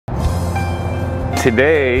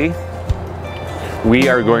Today, we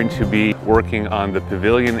are going to be working on the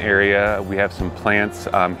pavilion area. We have some plants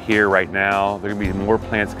here right now. There are going to be more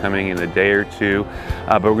plants coming in a day or two,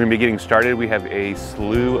 but we're going to be getting started. We have a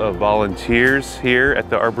slew of volunteers here at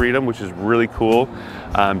the Arboretum, which is really cool.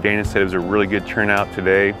 Dana said it was a really good turnout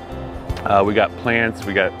today. We got plants,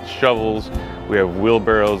 we got shovels, we have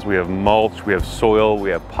wheelbarrows, we have mulch, we have soil,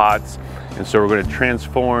 we have pots. And so we're going to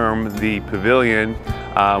transform the pavilion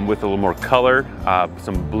with a little more color,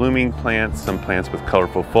 some blooming plants, some plants with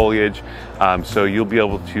colorful foliage. So you'll be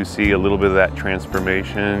able to see a little bit of that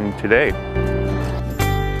transformation today.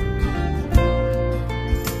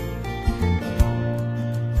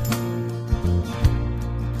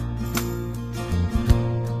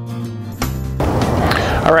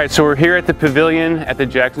 All right, so we're here at the pavilion at the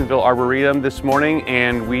Jacksonville Arboretum this morning,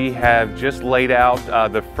 and we have just laid out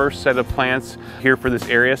the first set of plants here for this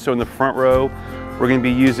area. So in the front row, we're going to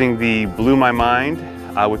be using the Blew My Mind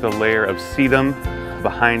with a layer of sedum.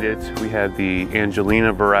 Behind it, we have the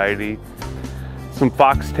Angelina variety. Some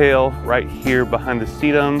foxtail right here behind the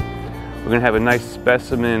sedum. We're going to have a nice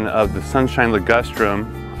specimen of the Sunshine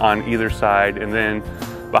Ligustrum on either side, and then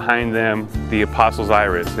behind them, the Apostle's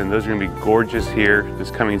Iris, and those are going to be gorgeous here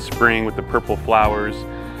this coming spring with the purple flowers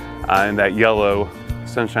and that yellow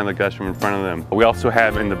Sunshine Ligustrum in front of them. We also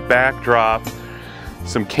have in the backdrop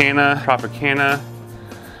some Canna, Tropicana.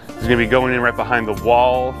 It's going to be going in right behind the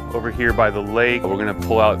wall over here by the lake. We're going to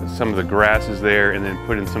pull out some of the grasses there and then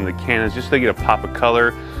put in some of the cannas just so they get a pop of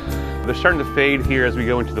color. They're starting to fade here as we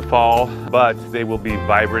go into the fall, but they will be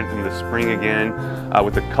vibrant in the spring again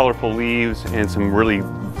with the colorful leaves and some really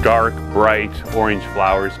dark, bright orange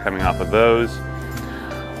flowers coming off of those.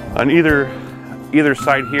 On either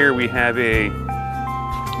side here, we have a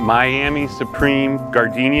Miami Supreme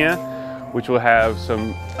Gardenia, which will have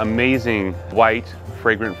some amazing white,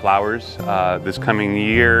 fragrant flowers this coming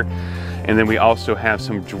year. And then we also have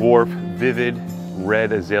some dwarf vivid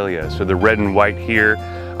red azalea. So the red and white here.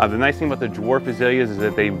 The nice thing about the dwarf azaleas is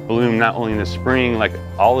that they bloom not only in the spring like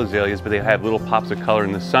all azaleas, but they have little pops of color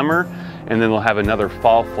in the summer, and then they'll have another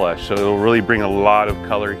fall flush. So it'll really bring a lot of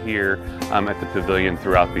color here at the pavilion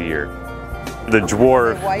throughout the year. The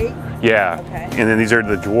dwarf, the white? Yeah, okay. And then these are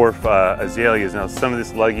the dwarf azaleas. Now some of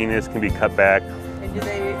this legginess can be cut back. And do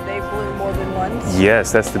they bloom more than once?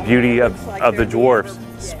 Yes, that's the beauty of the dwarfs.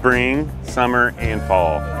 Yeah. Spring, summer, and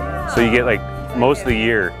fall. So you get like most of the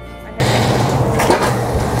year.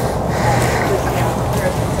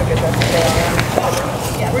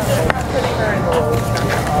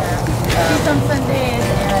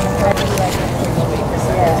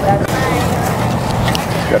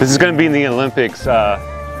 This is going to be in the Olympics,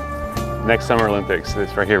 next Summer Olympics.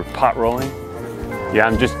 This right here, pot rolling. Yeah,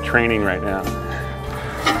 I'm just training right now.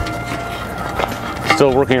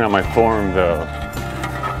 Still working on my form though,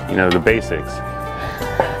 you know, the basics.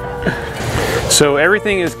 So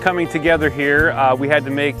everything is coming together here. We had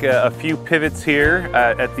to make a few pivots here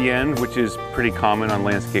at the end, which is pretty common on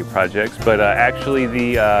landscape projects, but actually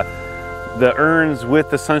the urns with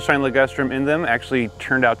the Sunshine Ligustrum in them actually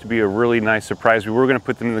turned out to be a really nice surprise. We were going to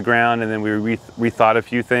put them in the ground and then we rethought a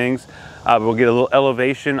few things. We'll get a little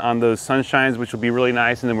elevation on those sunshines, which will be really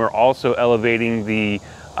nice, and then we're also elevating the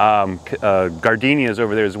gardenias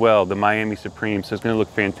over there as well, the Miami Supreme, so it's going to look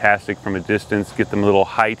fantastic from a distance, get them a little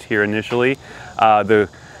height here initially. The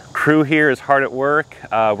crew here is hard at work.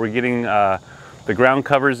 We're getting the ground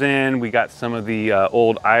covers in, we got some of the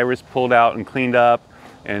old iris pulled out and cleaned up,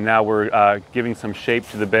 and now we're giving some shape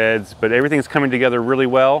to the beds, but everything's coming together really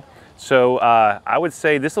well. So I would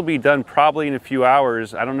say this will be done probably in a few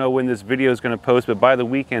hours. I don't know when this video is going to post, but by the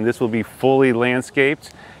weekend this will be fully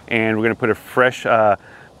landscaped, and we're going to put a fresh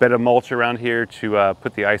bed of mulch around here to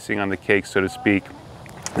put the icing on the cake, so to speak.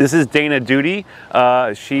 This is Dana Duty.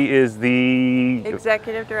 She is the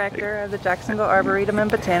Executive Director of the Jacksonville Arboretum and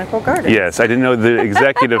Botanical Gardens. Yes, I didn't know the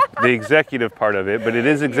executive part of it, but it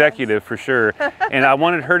is executive, yes, for sure. And I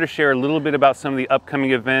wanted her to share a little bit about some of the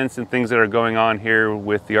upcoming events and things that are going on here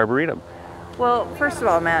with the Arboretum. Well, first of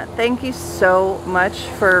all, Matt, thank you so much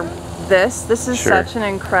for this. This is Sure. such an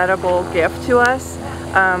incredible gift to us.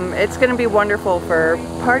 It's going to be wonderful for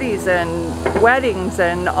parties and weddings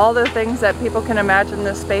and all the things that people can imagine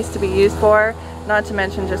this space to be used for, not to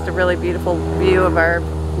mention just a really beautiful view of our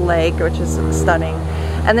lake, which is stunning.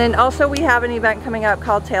 And then also we have an event coming up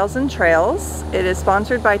called Tales and Trails. It is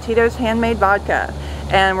sponsored by Tito's Handmade Vodka.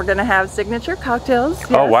 And we're going to have signature cocktails.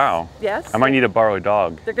 Yes. Oh, wow. Yes. I might need to borrow a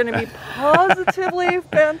dog. They're going to be positively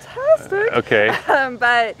fantastic. Okay.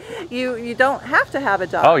 But you don't have to have a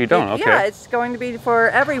dog. Oh, you don't? Okay. Yeah, it's going to be for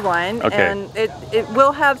everyone. Okay. And it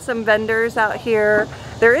will have some vendors out here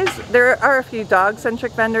There are a few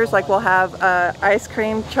dog-centric vendors. Like we'll have an ice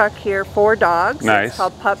cream truck here for dogs. Nice. It's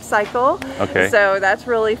called Pup Cycle. Okay. So that's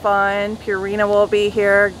really fun. Purina will be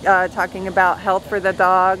here talking about health for the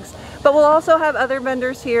dogs. But we'll also have other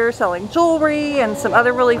vendors here selling jewelry and some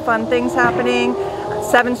other really fun things happening.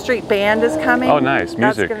 7th Street Band is coming. Oh, nice.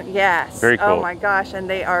 Music. Yes. Very cool. Oh my gosh, and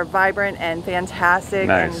they are vibrant and fantastic.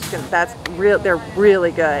 Nice. And they're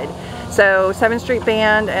really good. So 7th Street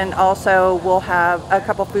Band, and also we'll have a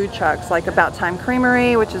couple food trucks like About Time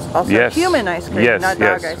Creamery, which is also human ice cream, not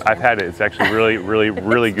dog ice cream. I've had it. It's actually really good.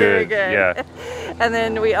 Very good. Yeah. And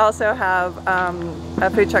then we also have a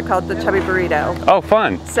food truck called the Chubby Burrito. Oh,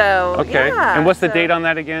 fun. So okay. Yeah, and what's the date on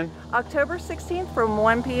that again? October 16th from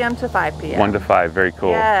 1 p.m. to 5 p.m. 1 to 5. Very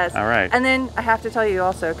cool. Yes. All right. And then I have to tell you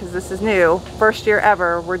also, because this is new, first year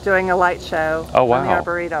ever, we're doing a light show on the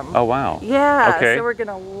Arboretum. Oh, wow. Yeah. Okay. So we're going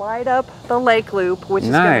to light up the lake loop, which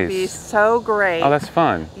is going to be so great. Oh, that's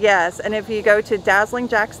fun. Yes. And if you go to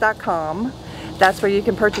dazzlingjacks.com, that's where you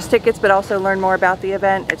can purchase tickets, but also learn more about the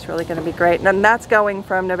event. It's really going to be great. And that's going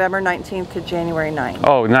from November 19th to January 9th.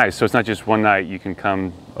 Oh, nice. So it's not just one night. You can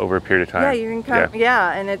come over a period of time. Yeah, you can come.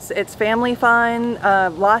 Yeah, and it's family fun.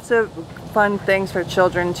 Lots of fun things for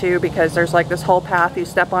children too, because there's like this whole path. You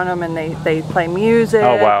step on them and they play music.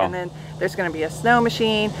 Oh, wow. And then there's going to be a snow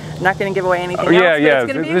machine. I'm not going to give away anything else. Yeah.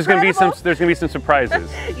 There's going to be some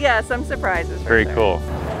surprises. Yeah, some surprises. Very cool.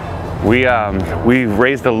 We've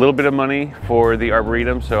raised a little bit of money for the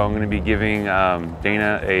Arboretum, so I'm going to be giving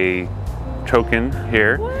Dana a token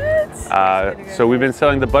here. What? So we've been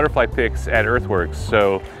selling the butterfly picks at Earthworks.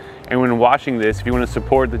 So, and when watching this, if you want to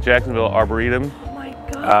support the Jacksonville Arboretum, oh my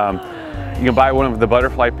God, you can buy one of the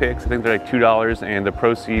butterfly picks. I think they're like $2, and the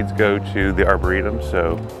proceeds go to the Arboretum.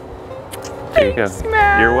 So there you go.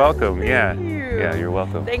 Matt. You're welcome. Thank you. Yeah, you're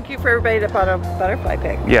welcome. Thank you for everybody that bought a butterfly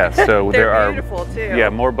pick. Yeah, so there are beautiful too. Yeah,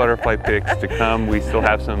 more butterfly picks to come. We still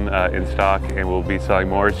have some in stock, and we'll be selling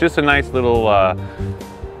more. It's just a nice little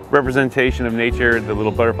representation of nature. The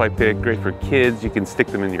little butterfly pick, great for kids. You can stick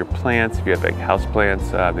them in your plants. If you have like house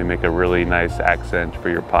plants, they make a really nice accent for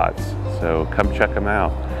your pots. So come check them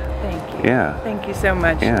out. Thank you. Yeah. Thank you so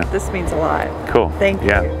much. Yeah. This means a lot. Cool. Thank you.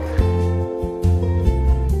 Yeah.